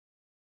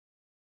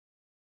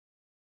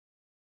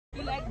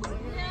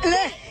Get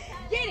it.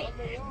 Get it.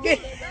 Get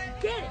it.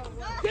 Get it.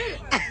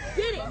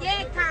 Get it.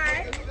 Yeah,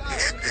 Kai.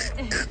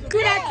 Do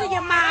that to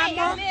your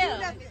mama.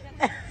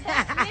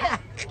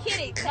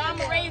 Kitty,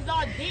 mama raised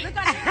our dick. Look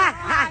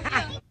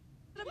at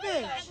the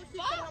bitch.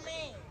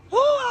 Who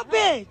a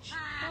bitch?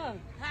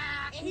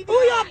 Who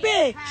your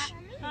bitch?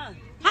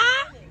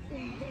 Huh?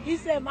 He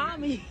said,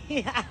 mommy.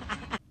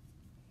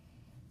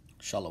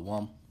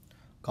 Shalom.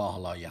 Call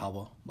halal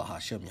Yahawah,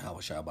 BAHASHAM,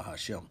 YAHAWASHI,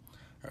 BAHASHAM.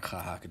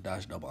 RAWCHAA,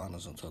 HALAL, double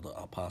honors unto the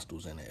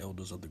apostles and the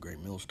elders of the great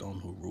millstone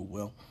who rule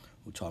well,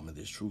 who taught me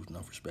this truth,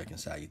 enough respect and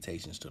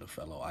salutations to the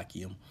fellow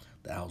AHTHAM,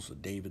 the house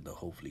of David, the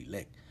hopefully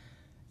elect.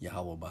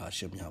 YAHAWAH,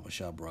 BAHASHAM,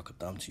 YAHAWASHI,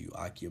 BARAK to you,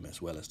 AHTHAM,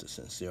 as well as the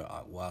sincere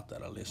YAHAWAH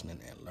that are listening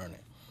and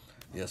learning.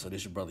 Yeah, so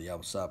this is your brother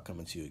YAHAWASHI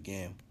coming to you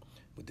again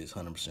with this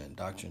 100%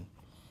 doctrine.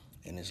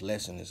 And this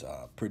lesson is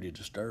pretty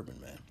disturbing,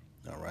 man.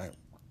 All right?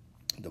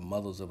 The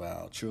mothers of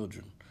our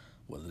children,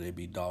 whether they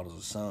be daughters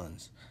or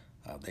sons,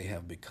 they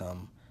have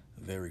become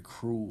very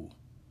cruel,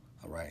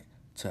 all right,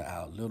 to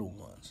our little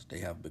ones. They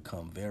have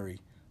become very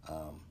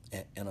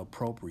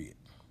inappropriate.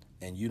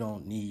 And you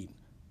don't need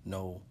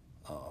no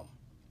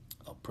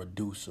a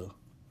producer,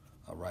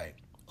 all right,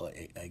 or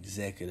an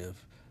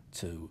executive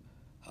to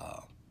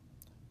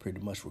pretty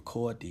much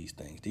record these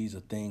things. These are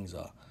things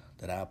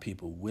that our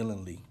people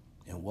willingly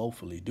and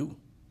woefully do.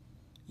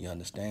 You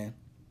understand?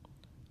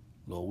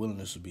 Lord willing,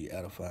 this will be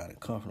edifying and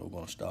comforting. We're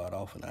going to start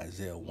off in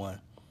Isaiah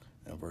 1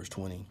 and verse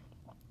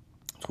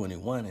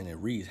 21, and it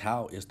reads,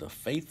 how is the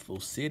faithful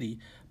city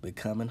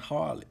becoming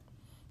harlot?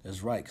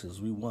 That's right, because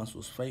we once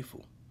was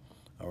faithful,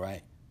 all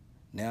right?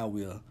 Now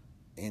we're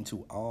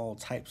into all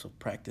types of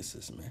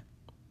practices, man,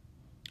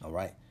 all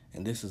right?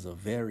 And this is a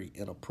very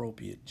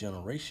inappropriate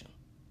generation.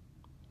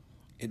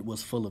 It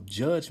was full of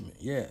judgment,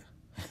 yeah,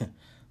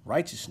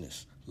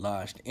 righteousness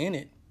lodged in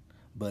it,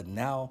 but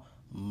now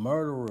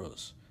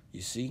murderers,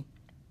 you see?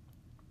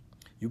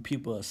 You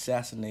people are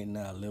assassinating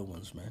our little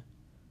ones, man.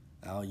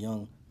 Our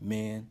young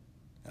men,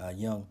 our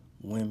young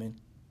women,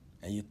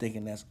 and you're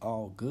thinking that's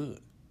all good.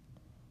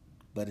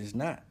 But it's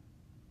not.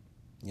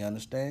 You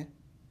understand?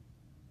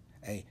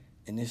 Hey,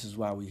 and this is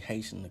why we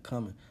hasten the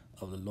coming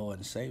of the Lord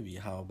and Savior,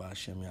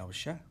 BAHASHAM,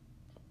 YAHAWASHI.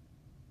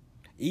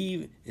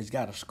 Eve has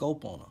got a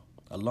scope on her,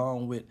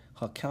 along with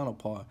her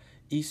counterpart,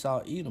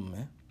 Esau, Edom,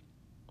 man.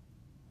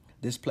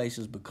 This place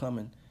is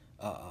becoming,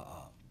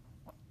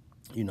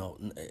 you know,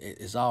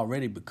 it's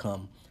already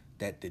become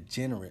that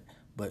degenerate,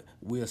 but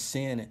we're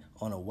seeing it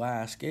on a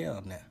wide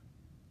scale now.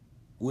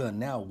 We're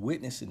now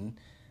witnessing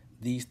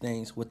these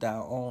things with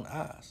our own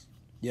eyes.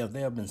 Yeah,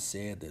 there have been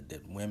said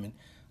that women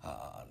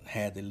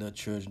had their little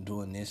children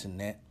doing this and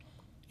that,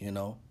 you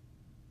know,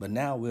 but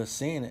now we're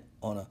seeing it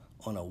on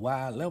a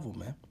wide level,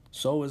 man.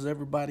 So is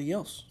everybody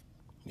else,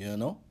 you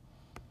know.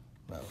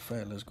 Matter of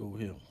fact, let's go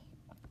here.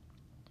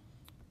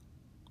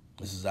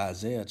 This is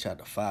Isaiah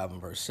chapter 5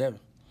 and verse 7.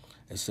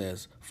 It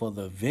says, for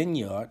the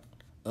vineyard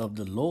of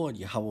the Lord,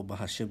 YAHAWAH,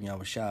 BAHASHAM,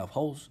 YAHAWASHI of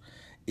hosts,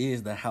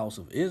 is the house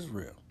of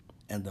Israel,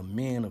 and the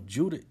men of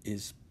Judah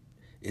is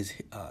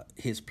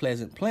his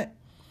pleasant plant.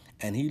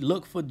 And he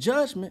looked for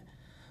judgment,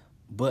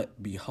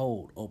 but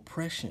behold,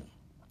 oppression.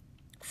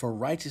 For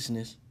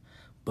righteousness,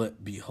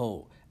 but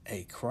behold,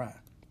 a cry.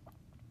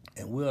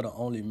 And we're the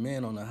only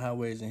men on the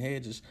highways and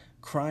hedges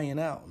crying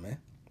out, man.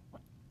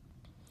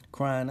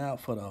 Crying out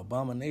for the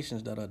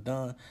abominations that are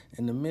done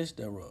in the midst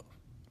thereof.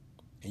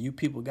 And you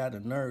people got the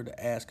nerve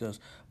to ask us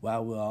why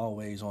we're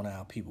always on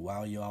our people,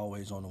 why you're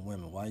always on the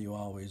women, why you're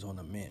always on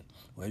the men.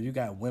 Well, if you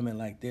got women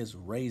like this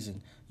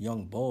raising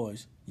young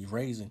boys, you're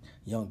raising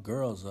young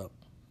girls up,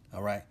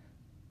 all right,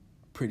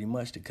 pretty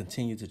much to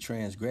continue to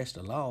transgress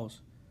the laws,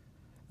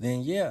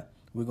 then yeah,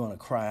 we're going to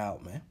cry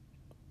out, man.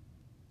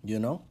 You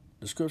know,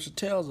 the scripture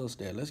tells us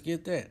that. Let's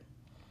get that.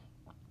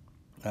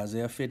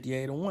 Isaiah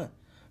 58 and 1.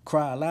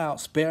 Cry aloud,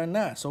 spare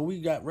not. So we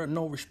got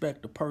no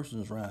respect to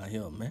persons around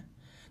here, man.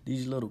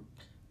 These little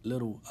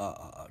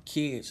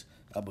kids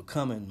are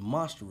becoming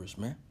monstrous,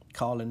 man,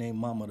 calling their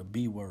mama the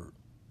B word.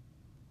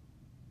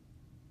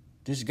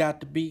 This got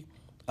to be,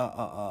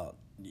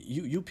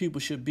 you people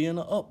should be in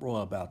an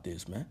uproar about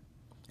this, man.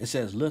 It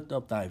says, lift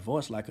up thy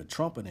voice like a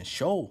trumpet and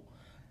show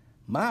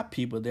my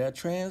people their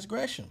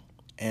transgression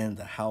and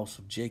the house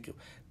of Jacob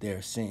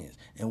their sins.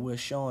 And we're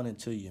showing it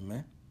to you,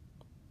 man.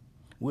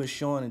 We're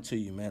showing it to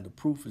you, man. The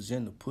proof is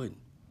in the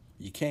pudding.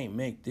 You can't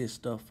make this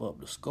stuff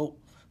up. The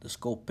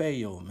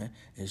scopeo, man,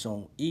 is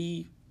on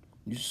Eve,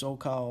 you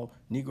so-called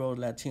Negro,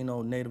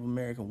 Latino, Native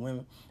American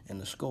women, and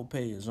the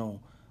scopeo is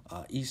on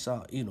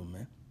Esau, Edom,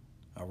 man.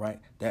 All right?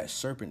 That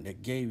serpent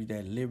that gave you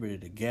that liberty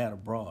to gad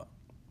abroad.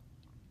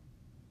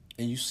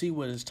 And you see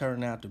what it's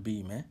turning out to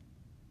be, man.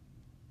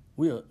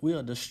 We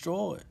are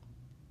destroyed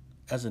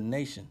as a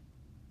nation.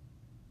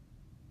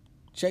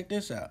 Check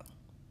this out.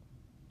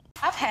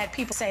 I've had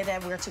people say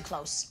that we're too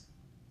close,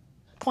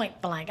 point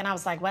blank, and I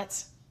was like,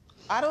 what?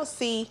 I don't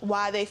see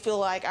why they feel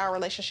like our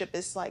relationship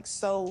is like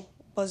so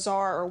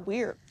bizarre or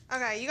weird.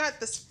 Okay, you got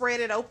to spread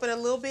it open a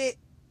little bit.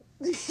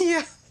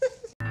 Yeah.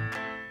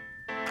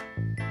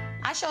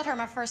 I showed her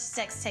my first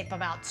sex tape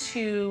about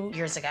 2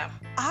 years ago.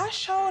 I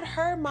showed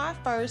her my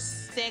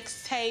first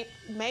sex tape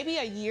maybe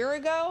a year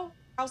ago.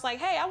 I was like,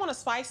 hey, I want to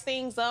spice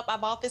things up. I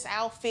bought this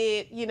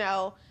outfit, you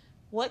know.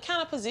 What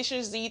kind of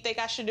positions do you think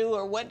I should do,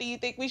 or what do you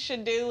think we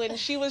should do? And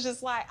she was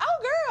just like,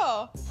 oh,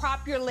 girl,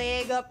 prop your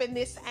leg up in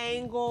this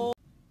angle.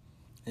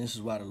 And this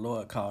is why the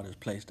Lord called this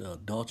place the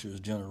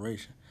adulterous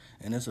generation.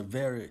 And it's a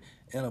very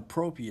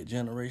inappropriate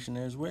generation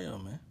as well,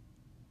 man.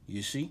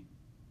 You see?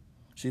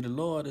 See, the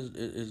Lord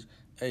is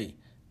hey,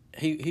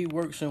 he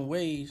works in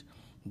ways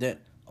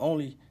that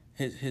only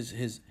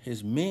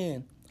his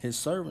men, his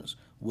servants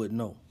would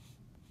know.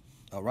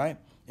 All right?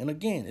 And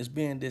again, it's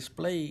being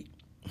displayed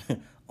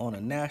on a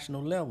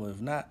national level,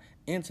 if not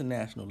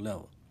international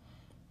level.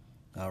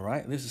 All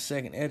right? This is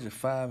 2nd Ezra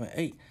 5 and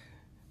 8.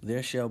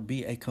 There shall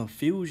be a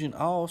confusion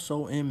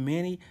also in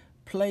many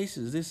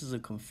places. This is a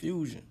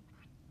confusion.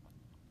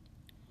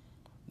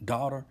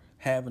 Daughter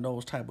having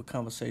those type of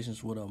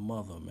conversations with her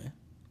mother, man,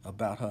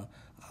 about her,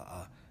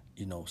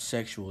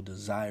 sexual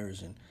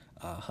desires and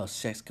her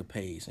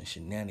sexcapades and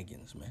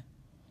shenanigans, man.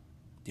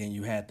 Then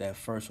you had that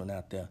first one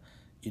out there,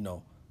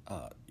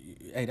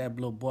 hey, that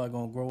little boy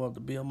gonna grow up to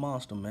be a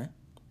monster, man.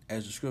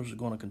 As the scripture is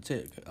going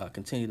to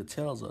continue to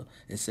tell us,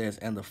 it says,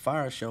 and the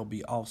fire shall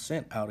be all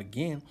sent out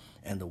again,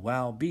 and the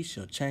wild beasts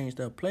shall change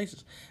their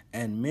places,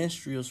 and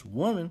menstruous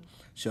women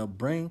shall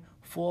bring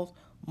forth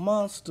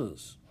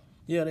monsters.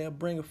 Yeah, they're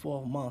bringing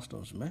forth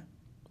monsters, man.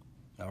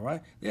 All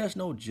right? There's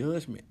no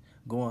judgment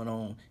going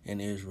on in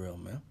Israel,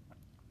 man.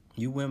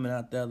 You women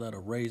out there that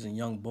are raising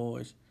young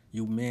boys,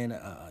 you men,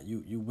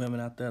 you women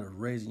out there that are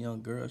raising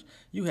young girls,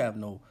 you have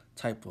no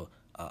type of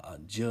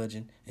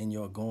judging in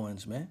your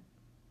goings, man.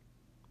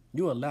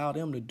 You allow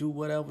them to do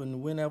whatever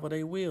and whenever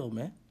they will,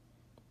 man.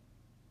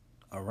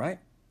 All right?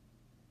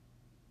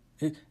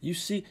 You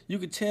see, you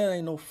can tell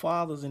ain't no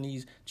fathers in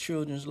these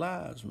children's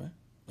lives, man.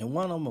 And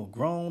one of them are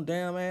grown,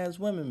 damn-ass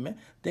women, man,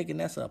 thinking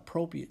that's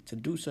appropriate to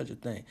do such a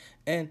thing.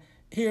 And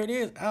here it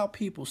is, our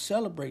people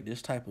celebrate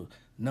this type of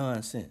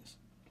nonsense.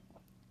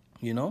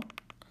 You know?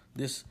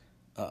 This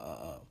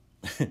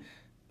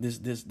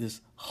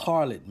this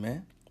harlot,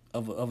 man,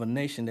 of a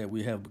nation that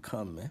we have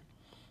become, man.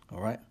 All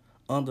right?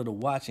 Under the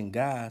watching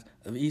guise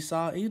of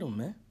Esau, Edom,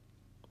 man.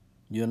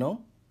 You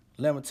know?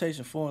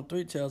 Lamentation 4 and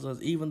 3 tells us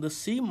even the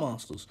sea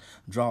monsters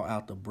draw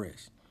out the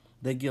breast.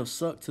 They give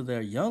suck to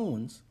their young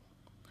ones.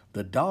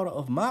 The daughter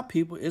of my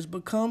people is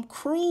become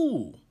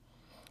cruel,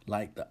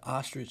 like the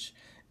ostrich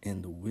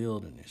in the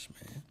wilderness,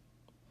 man.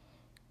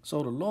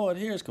 So the Lord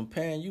here is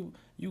comparing you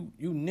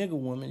nigger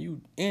woman,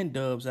 you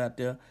N-dubs out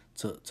there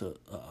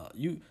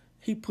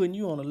he putting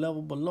you on a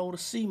level below the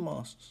sea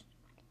monsters.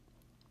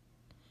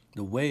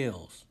 The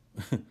whales,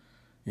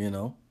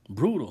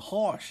 brutal,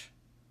 harsh,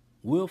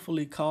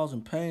 willfully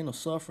causing pain or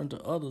suffering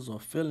to others or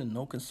feeling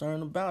no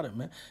concern about it,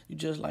 man. You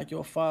just like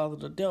your father,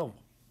 the devil.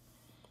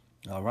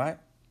 All right?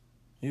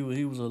 He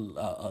was a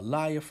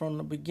liar from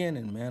the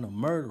beginning, man, a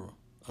murderer,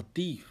 a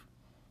thief.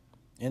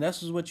 And that's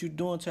just what you're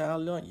doing to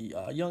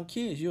our young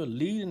kids. You're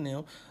leading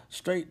them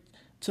straight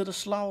to the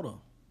slaughter.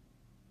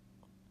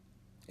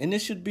 And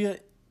this should be an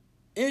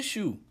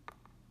issue,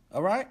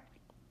 all right?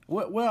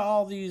 Where are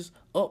all these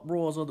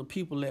uproars of the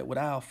people at with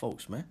our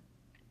folks, man?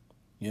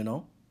 You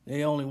know?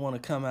 They only want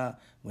to come out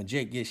when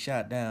Jake gets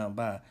shot down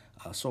by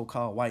a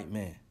so-called white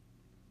man.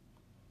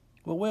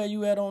 Well, where are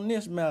you at on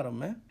this matter,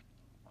 man?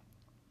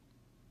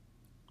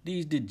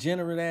 These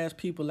degenerate-ass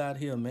people out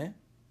here, man.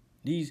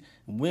 These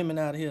women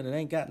out here that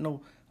ain't got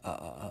no,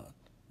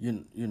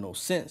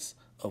 sense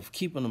of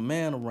keeping a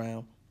man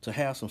around to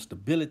have some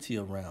stability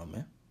around,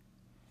 man.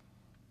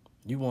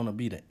 You want to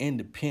be the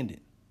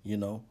independent,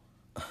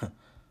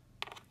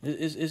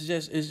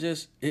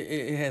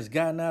 It has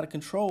gotten out of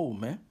control,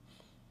 man.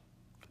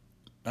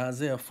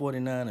 Isaiah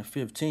 49 and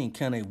 15.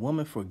 Can a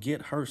woman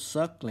forget her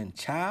suckling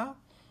child,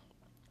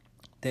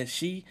 that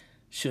she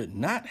should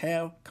not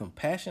have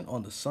compassion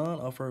on the son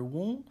of her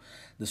womb?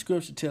 The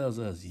scripture tells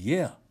us,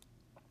 yeah.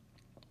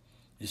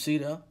 You see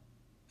that?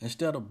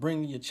 Instead of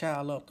bringing your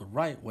child up the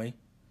right way,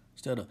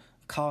 instead of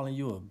calling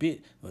you a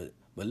bit, but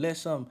let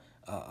some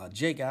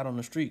Jake out on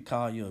the street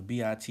call you a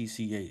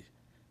bitch.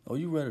 Oh,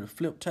 you ready to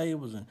flip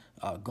tables and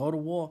go to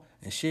war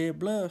and shed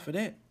blood for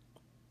that?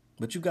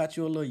 But you got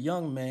your little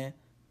young man,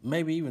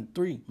 maybe even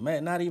 3,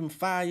 man, not even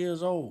 5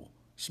 years old,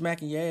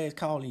 smacking your ass,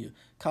 calling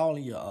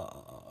you,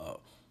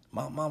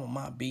 my mama,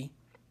 my B.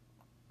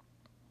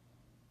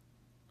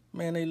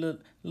 Man, they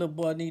little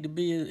boy need to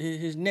be,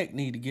 his neck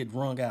need to get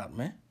wrung out,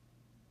 man.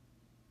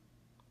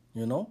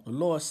 The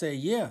Lord said,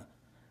 yeah,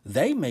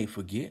 they may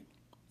forget,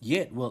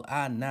 yet will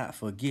I not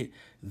forget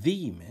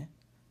thee, man.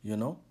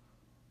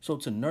 So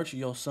to nurture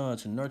your son,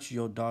 to nurture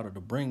your daughter,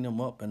 to bring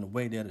them up in the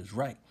way that is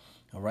right,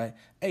 all right?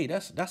 Hey,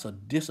 that's a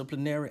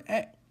disciplinary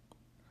act.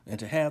 And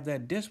to have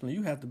that discipline,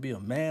 you have to be a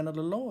man of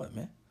the Lord,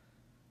 man.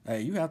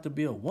 Hey, you have to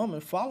be a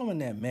woman following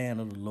that man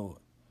of the Lord.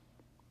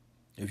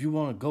 If you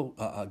want to go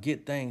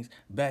get things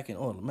back in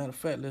order. Matter of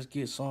fact, let's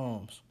get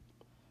Psalms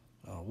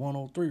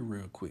 103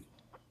 real quick.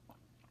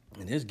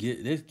 And this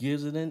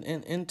gives it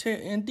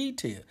in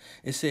detail.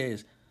 It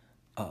says,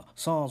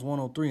 Psalms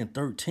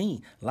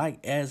 103:13,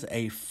 like as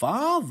a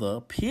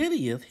father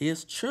pitieth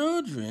his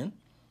children.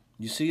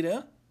 You see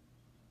that?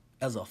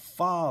 As a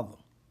father.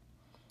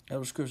 That's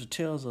what scripture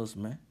tells us,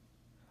 man,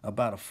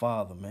 about a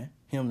father, man.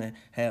 Him that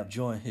have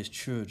joy in his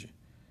children.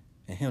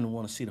 And him that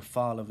want to see the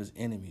fall of his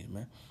enemies,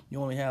 man.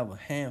 You only have a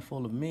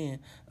handful of men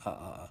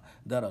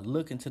that are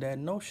looking to that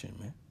notion,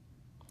 man.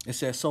 It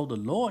says, so the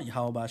Lord,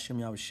 YAHAWASHI,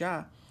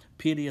 YAHAWASHI,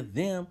 pitieth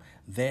them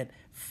that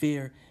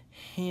fear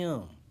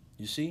him.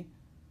 You see?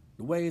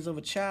 The ways of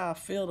a child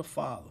fear the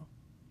father.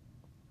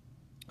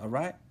 All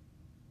right?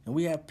 And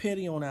we have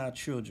pity on our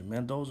children,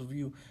 man. Those of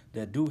you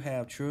that do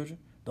have children,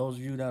 those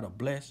of you that are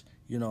blessed,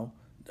 you know,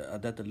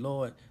 that the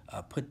Lord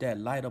put that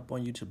light up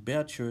on you to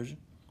bear children,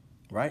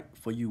 right?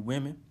 For you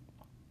women.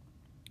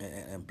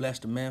 And bless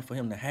the man for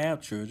him to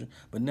have children.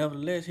 But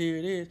nevertheless, here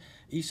it is.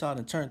 Esau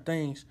done turned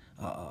things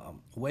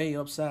way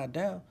upside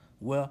down.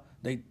 Well,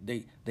 they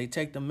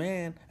take the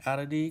man out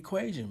of the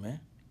equation,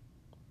 man.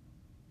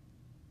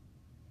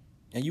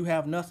 And you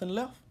have nothing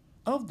left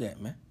of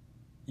that, man.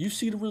 You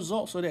see the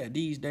results of that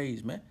these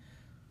days, man.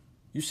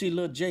 You see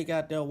little Jake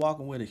out there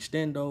walking with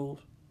extendos.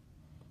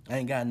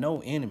 Ain't got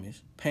no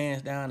enemies.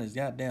 Pants down his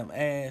goddamn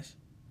ass.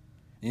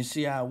 And you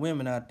see our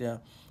women out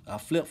there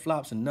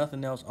flip-flops and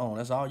nothing else on.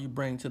 That's all you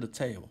bring to the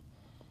table.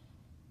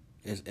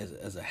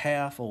 Is a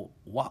half of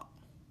wop.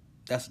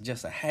 That's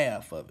just a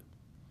half of it.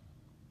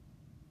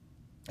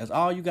 That's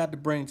all you got to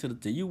bring to the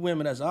table. You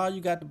women, that's all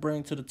you got to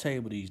bring to the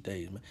table these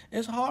days, man.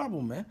 It's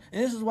horrible, man.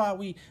 And this is why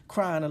we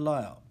crying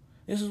aloud.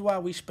 This is why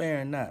we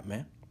sparing not,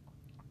 man.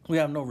 We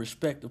have no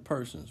respect of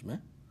persons,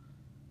 man.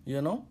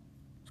 You know?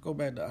 Let's go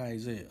back to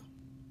Isaiah.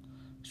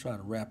 Let's try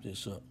to wrap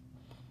this up.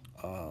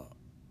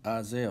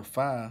 Isaiah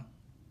 5.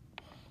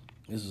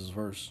 This is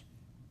verse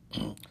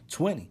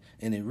 20.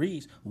 And it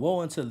reads, woe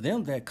unto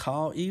them that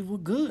call evil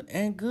good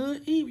and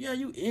good evil. Yeah,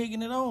 you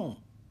egging it on.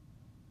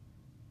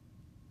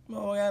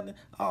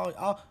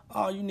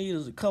 All you need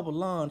is a couple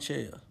lawn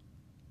chairs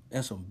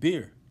and some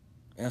beer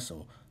and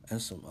some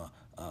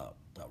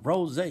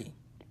rosé.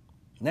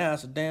 Now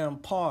it's a damn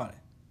party.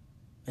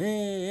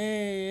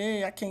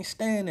 Hey, I can't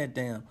stand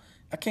that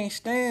I can't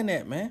stand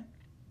that, man.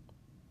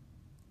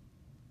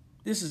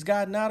 This has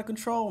gotten out of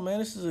control, man.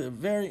 This is a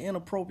very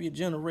inappropriate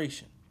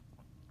generation.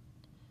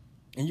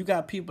 And you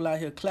got people out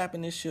here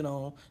clapping this shit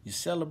on, you're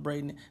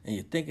celebrating it, and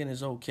you're thinking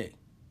it's okay.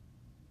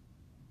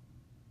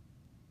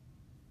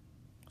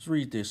 Let's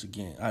read this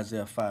again.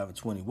 Isaiah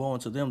 5:20. Woe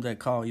unto them that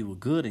call evil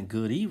good and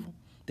good evil,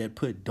 that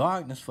put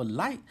darkness for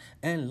light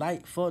and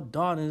light for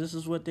darkness. This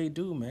is what they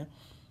do, man.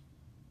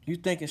 You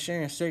thinking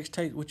sharing sex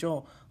tapes with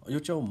your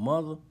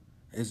mother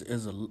is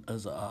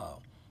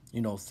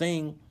a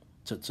thing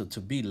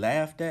to be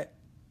laughed at,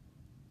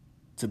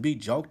 to be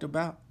joked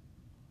about?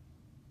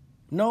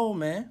 No,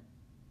 man.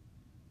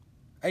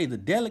 Hey, the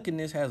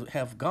delicateness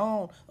have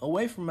gone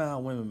away from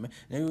our women, man.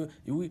 And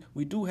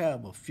we do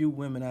have a few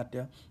women out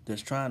there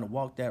that's trying to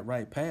walk that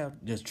right path,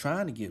 just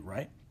trying to get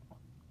right,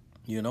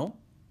 you know.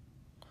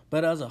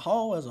 But as a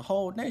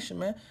whole nation,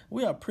 man,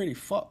 we are pretty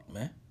fucked,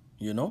 man.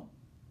 You know,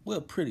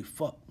 we're pretty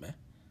fucked, man.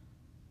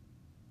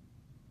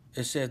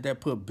 It says that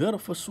put bitter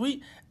for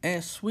sweet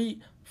and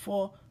sweet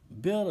for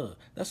bitter.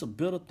 That's a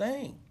bitter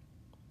thing.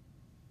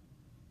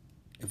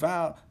 If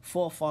our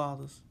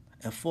forefathers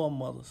and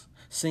foremothers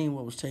seen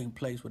what was taking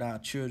place with our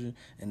children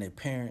and their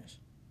parents,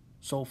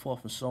 so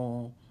forth and so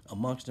on,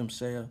 amongst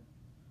themselves,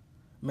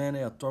 man,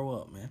 they'll throw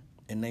up, man,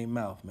 in their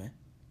mouth, man.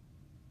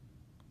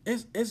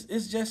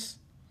 It's just,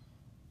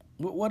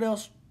 what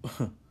else?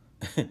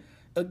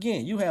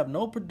 Again, you have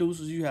no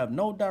producers, you have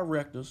no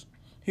directors.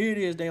 Here it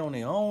is, they on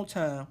their own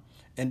time,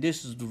 and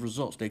this is the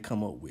results they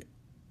come up with.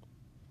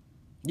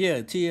 Yeah,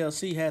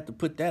 TLC had to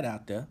put that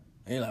out there.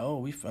 They're like, oh,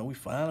 we finally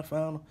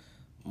found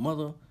a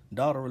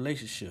mother-daughter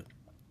relationship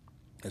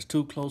that's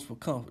too close for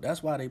comfort.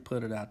 That's why they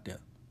put it out there.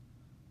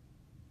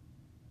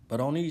 But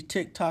on these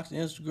TikToks and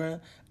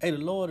Instagram, hey, the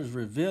Lord is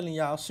revealing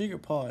y'all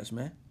secret parts,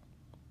 man.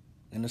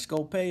 And the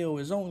Scopeo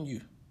is on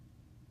you.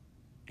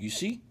 You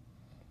see?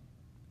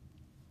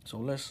 So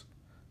let's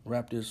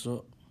wrap this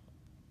up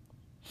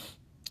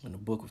in the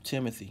book of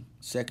Timothy,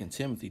 2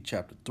 Timothy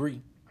chapter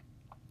 3.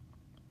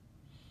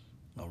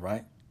 All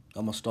right?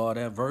 I'm going to start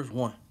at verse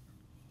 1.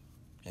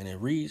 And it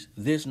reads,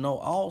 this know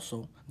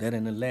also that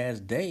in the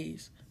last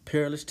days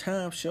perilous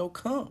times shall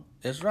come.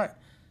 That's right.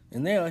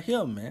 And they are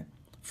here, man.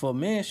 For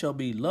men shall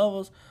be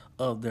lovers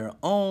of their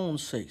own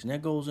sakes. And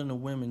that goes into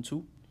women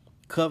too.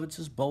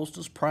 Covetous,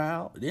 boasters,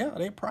 proud. Yeah,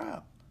 they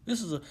proud.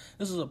 This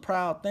is a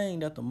proud thing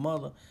that the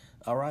mother,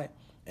 all right,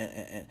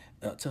 and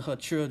to her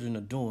children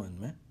are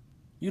doing, man.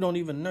 You don't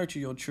even nurture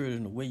your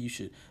children the way you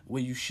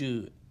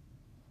should.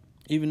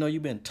 Even though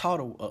you've been taught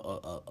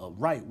a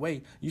right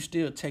way, you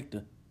still take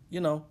the,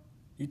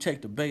 you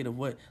take the bait of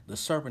what the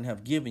serpent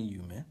have given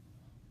you, man.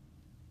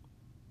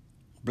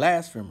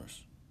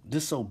 Blasphemers,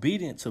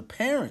 disobedient to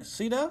parents.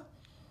 See that?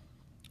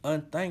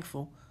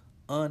 Unthankful,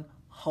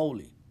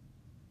 unholy.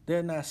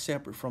 They're not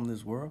separate from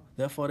this world.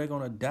 Therefore, they're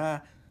going to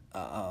die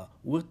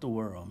with the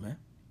world, man.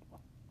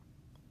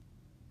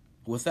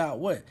 Without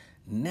what?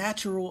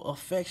 Natural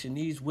affection.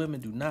 These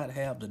women do not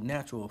have the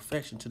natural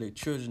affection to their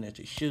children that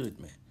they should,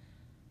 man.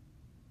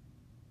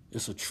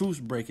 It's a truce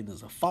breaking.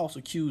 It's a false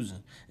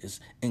accusing. It's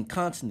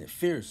incontinent,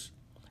 fierce.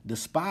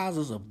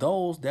 Despisers of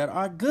those that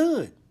are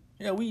good.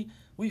 Yeah,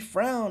 we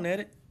frown at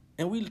it,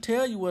 and we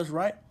tell you what's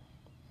right,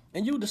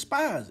 and you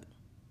despise it.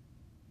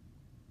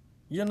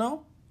 You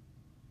know?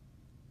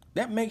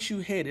 That makes you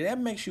heady. That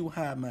makes you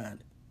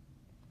high-minded.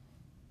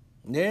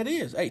 There it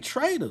is. Hey,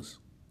 traitors.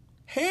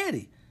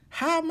 Heady.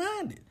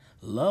 High-minded.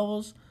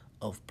 Lovers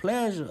of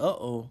pleasure.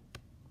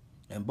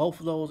 And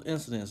both of those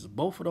incidents,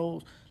 both of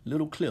those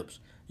little clips,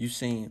 you've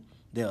seen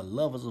they're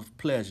lovers of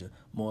pleasure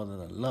more than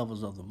the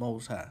lovers of the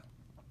Most High.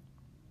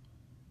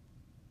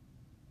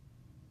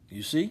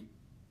 You see?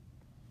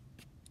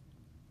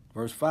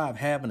 Verse 5,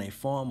 having a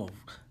form of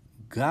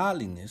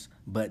godliness,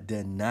 but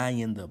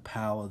denying the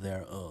power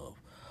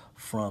thereof.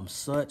 From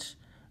such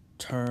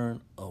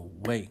turn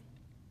away.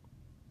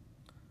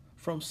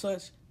 From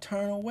such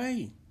turn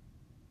away.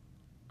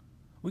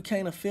 We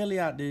can't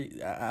affiliate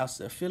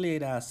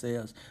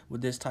ourselves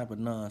with this type of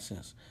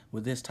nonsense,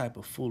 with this type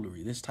of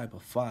foolery, this type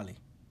of folly.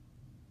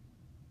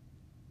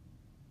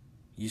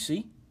 You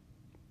see?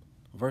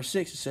 Verse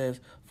 6, it says,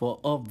 for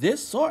of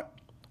this sort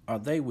are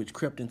they which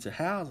crept into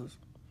houses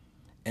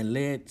and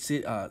led,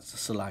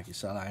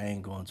 Salakia, I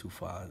ain't going too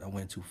far. I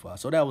went too far.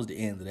 So that was the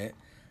end of that.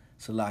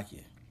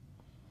 Salakia.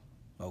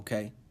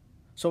 Okay?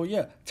 So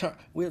yeah,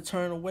 we'll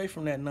turn away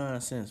from that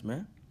nonsense,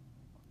 man.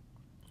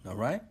 All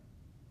right?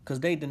 Because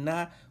they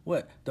deny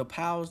what? The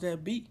powers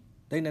that be.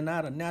 They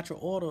deny the natural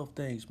order of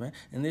things, man.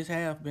 And this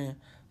have been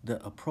the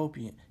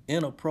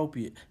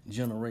inappropriate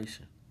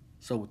generation.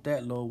 So with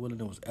that, Lord willing,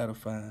 it was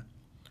edifying,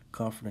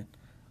 comforting.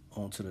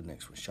 On to the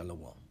next one.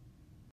 Shalom.